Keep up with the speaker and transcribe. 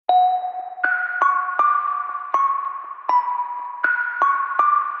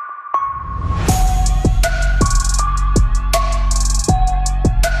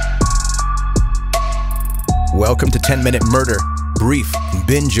Welcome to 10-Minute Murder, brief,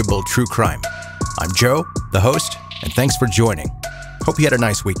 bingeable true crime. I'm Joe, the host, and thanks for joining. Hope you had a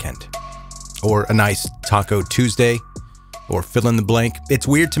nice weekend. Or a nice Taco Tuesday, or fill in the blank. It's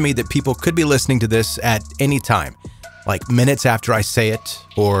weird to me that people could be listening to this at any time, like minutes after I say it,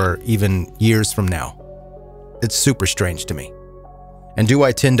 or even years from now. It's super strange to me. And do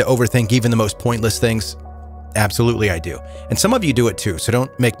I tend to overthink even the most pointless things? Absolutely I do. And some of you do it too, so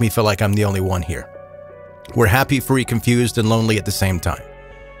don't make me feel like I'm the only one here. We're happy, free, confused, and lonely at the same time.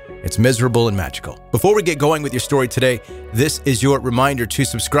 It's miserable and magical. Before we get going with your story today, this is your reminder to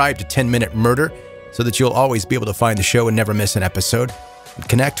subscribe to 10-Minute Murder so that you'll always be able to find the show and never miss an episode. And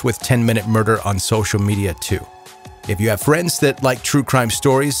connect with 10-Minute Murder on social media too. If you have friends that like true crime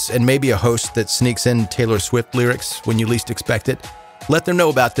stories and maybe a host that sneaks in Taylor Swift lyrics when you least expect it, let them know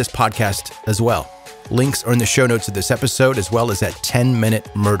about this podcast as well. Links are in the show notes of this episode as well as at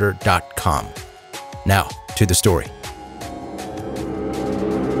 10minutemurder.com. Now, to the story.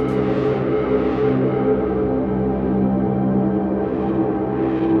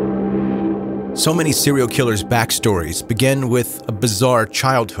 So many serial killers' backstories begin with a bizarre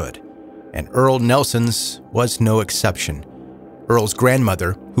childhood, and Earle Nelson's was no exception. Earle's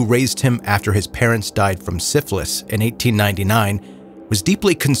grandmother, who raised him after his parents died from syphilis in 1899, was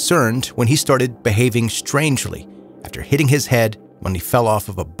deeply concerned when he started behaving strangely after hitting his head when he fell off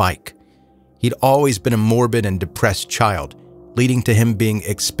of a bike. He'd always been a morbid and depressed child, leading to him being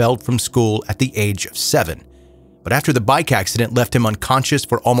expelled from school at the age of 7. But after the bike accident left him unconscious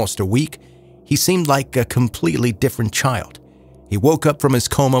for almost a week, he seemed like a completely different child. He woke up from his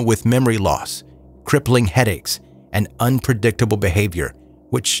coma with memory loss, crippling headaches, and unpredictable behavior,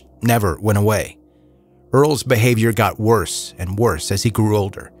 which never went away. Earle's behavior got worse and worse as he grew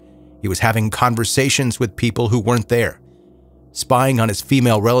older. He was having conversations with people who weren't there, spying on his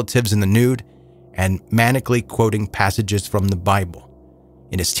female relatives in the nude, and manically quoting passages from the Bible.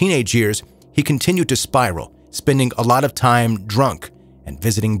 In his teenage years, he continued to spiral, spending a lot of time drunk and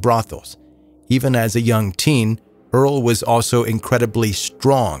visiting brothels. Even as a young teen, Earle was also incredibly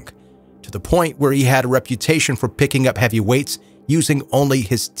strong, to the point where he had a reputation for picking up heavy weights using only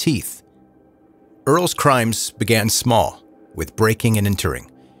his teeth. Earle's crimes began small, with breaking and entering.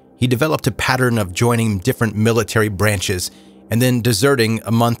 He developed a pattern of joining different military branches and then deserting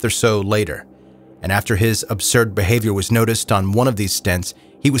a month or so later. And after his absurd behavior was noticed on one of these stints,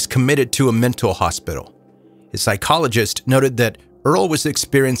 he was committed to a mental hospital. His psychologist noted that Earle was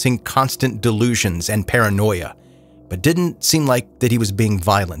experiencing constant delusions and paranoia, but didn't seem like that he was being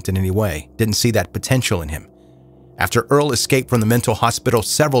violent in any way, didn't see that potential in him. After Earle escaped from the mental hospital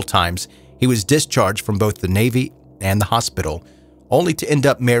several times, he was discharged from both the Navy and the hospital, only to end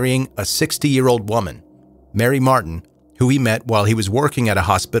up marrying a 60-year-old woman, Mary Martin, who he met while he was working at a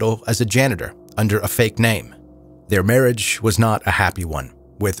hospital as a janitor under a fake name. Their marriage was not a happy one,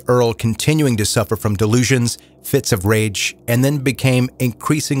 with Earle continuing to suffer from delusions, fits of rage, and then became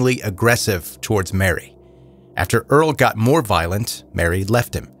increasingly aggressive towards Mary. After Earle got more violent, Mary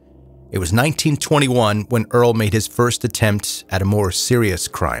left him. It was 1921 when Earle made his first attempt at a more serious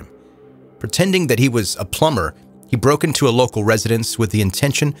crime. Pretending that he was a plumber, he broke into a local residence with the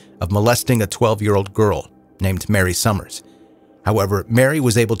intention of molesting a 12-year-old girl named Mary Summers. However, Mary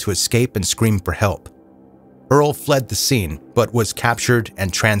was able to escape and scream for help. Earle fled the scene, but was captured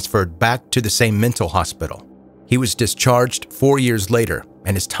and transferred back to the same mental hospital. He was discharged 4 years later,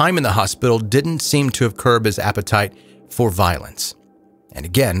 and his time in the hospital didn't seem to have curbed his appetite for violence. And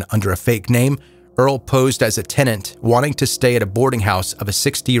again, under a fake name, Earle posed as a tenant wanting to stay at a boarding house of a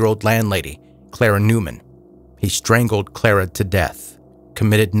 60-year-old landlady, Clara Newman. He strangled Clara to death,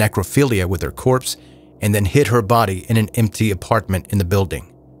 committed necrophilia with her corpse, and then hid her body in an empty apartment in the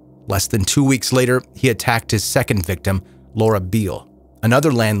building. Less than 2 weeks later, he attacked his second victim, Laura Beale,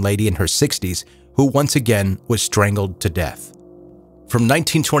 another landlady in her 60s who once again was strangled to death. From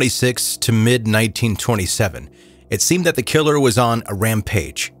 1926 to mid-1927, it seemed that the killer was on a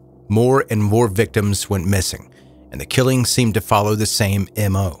rampage. More and more victims went missing, and the killing seemed to follow the same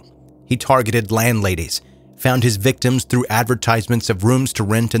MO. He targeted landladies, found his victims through advertisements of rooms to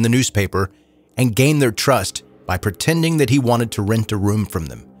rent in the newspaper, and gained their trust by pretending that he wanted to rent a room from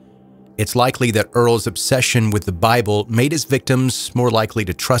them. It's likely that Earle's obsession with the Bible made his victims more likely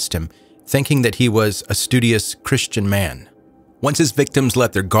to trust him, thinking that he was a studious Christian man. Once his victims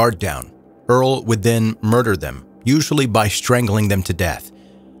let their guard down, Earle would then murder them, usually by strangling them to death.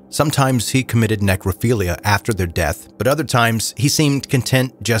 Sometimes he committed necrophilia after their death, but other times he seemed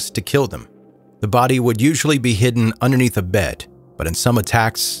content just to kill them. The body would usually be hidden underneath a bed, but in some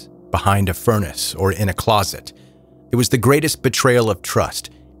attacks, behind a furnace or in a closet. It was the greatest betrayal of trust,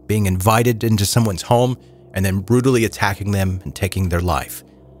 being invited into someone's home and then brutally attacking them and taking their life.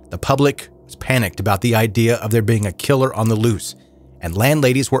 The public was panicked about the idea of there being a killer on the loose, and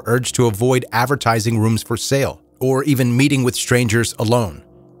landladies were urged to avoid advertising rooms for sale or even meeting with strangers alone.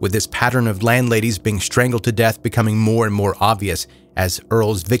 With this pattern of landladies being strangled to death becoming more and more obvious as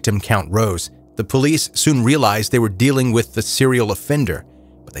Earle's victim count rose, the police soon realized they were dealing with the serial offender,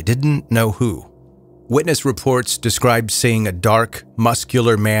 but they didn't know who. Witness reports described seeing a dark,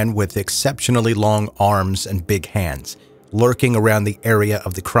 muscular man with exceptionally long arms and big hands lurking around the area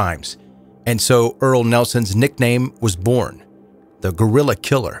of the crimes. And so Earle Nelson's nickname was born, the Gorilla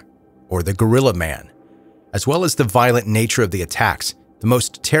Killer, or the Gorilla Man. As well as the violent nature of the attacks, the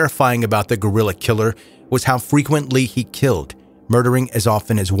most terrifying about the Gorilla Killer was how frequently he killed, murdering as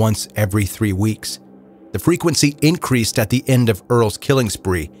often as once every 3 weeks. The frequency increased at the end of Earle's killing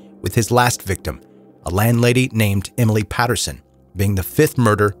spree, with his last victim, a landlady named Emily Patterson, being the 5th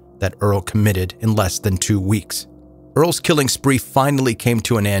murder that Earle committed in less than 2 weeks. Earle's killing spree finally came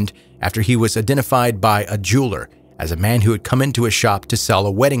to an end after he was identified by a jeweler as a man who had come into a shop to sell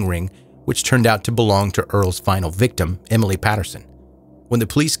a wedding ring, which turned out to belong to Earle's final victim, Emily Patterson. When the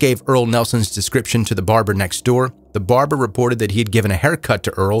police gave Earle Nelson's description to the barber next door, the barber reported that he had given a haircut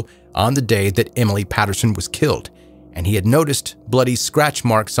to Earle on the day that Emily Patterson was killed, and he had noticed bloody scratch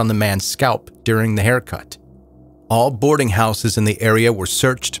marks on the man's scalp during the haircut. All boarding houses in the area were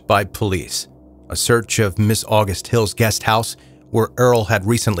searched by police. A search of Miss August Hill's guest house, where Earle had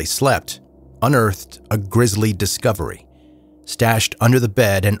recently slept, unearthed a grisly discovery. Stashed under the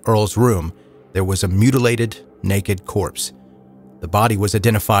bed in Earle's room, there was a mutilated, naked corpse. The body was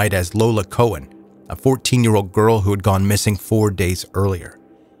identified as Lola Cohen, a 14-year-old girl who had gone missing 4 days earlier.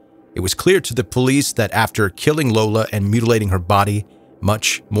 It was clear to the police that after killing Lola and mutilating her body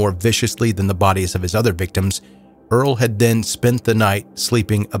much more viciously than the bodies of his other victims, Earle had then spent the night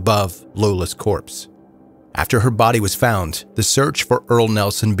sleeping above Lola's corpse. After her body was found, the search for Earle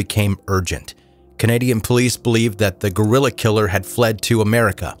Nelson became urgent. Canadian police believed that the Gorilla Killer had fled to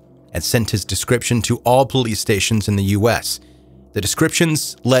America and sent his description to all police stations in the U.S. The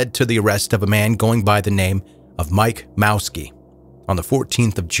descriptions led to the arrest of a man going by the name of Mike Mowski on the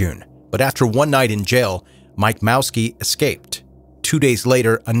 14th of June. But after one night in jail, Mike Mowski escaped. 2 days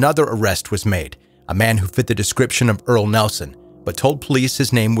later, another arrest was made, a man who fit the description of Earle Nelson, but told police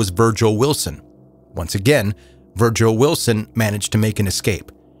his name was Virgil Wilson. Once again, Virgil Wilson managed to make an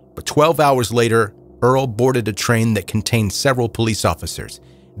escape. But 12 hours later, Earle boarded a train that contained several police officers.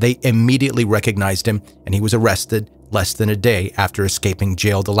 They immediately recognized him, and he was arrested less than a day after escaping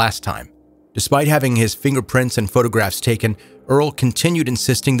jail the last time. Despite having his fingerprints and photographs taken, Earle continued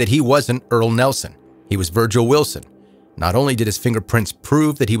insisting that he wasn't Earle Nelson. He was Virgil Wilson. Not only did his fingerprints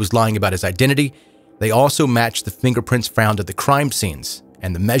prove that he was lying about his identity, they also matched the fingerprints found at the crime scenes,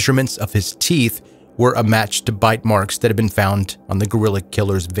 and the measurements of his teeth were a match to bite marks that had been found on the Gorilla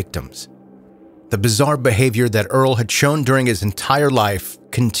Killer's victims. The bizarre behavior that Earle had shown during his entire life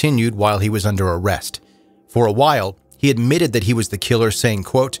continued while he was under arrest. For a while, he admitted that he was the killer, saying,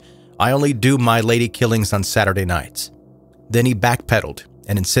 quote, "I only do my lady killings on Saturday nights." Then he backpedaled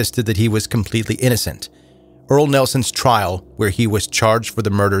and insisted that he was completely innocent. Earle Nelson's trial, where he was charged for the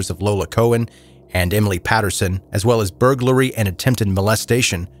murders of Lola Cohen and Emily Patterson, as well as burglary and attempted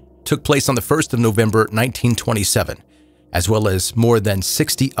molestation, took place on the 1st of November 1927. As well as more than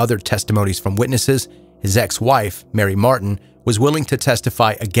 60 other testimonies from witnesses, his ex-wife, Mary Martin, was willing to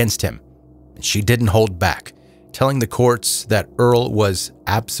testify against him. She didn't hold back, telling the courts that Earle was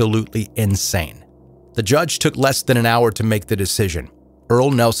absolutely insane. The judge took less than an hour to make the decision.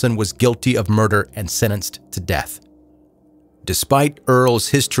 Earle Nelson was guilty of murder and sentenced to death. Despite Earle's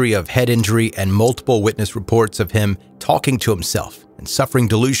history of head injury and multiple witness reports of him talking to himself and suffering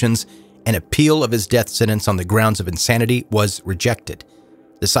delusions, an appeal of his death sentence on the grounds of insanity was rejected.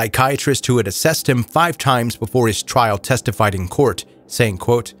 The psychiatrist who had assessed him 5 times before his trial testified in court, saying,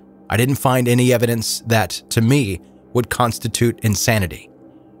 quote, "I didn't find any evidence that, to me, would constitute insanity."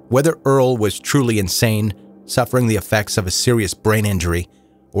 Whether Earle was truly insane, suffering the effects of a serious brain injury,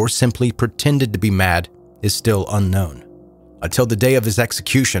 or simply pretended to be mad is still unknown. Until the day of his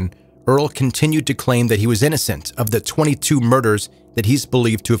execution, Earle continued to claim that he was innocent of the 22 murders that he's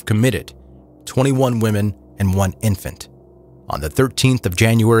believed to have committed, 21 women and 1 infant. On the 13th of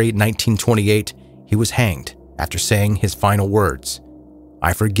January 1928, he was hanged after saying his final words,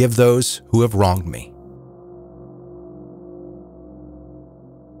 "I forgive those who have wronged me."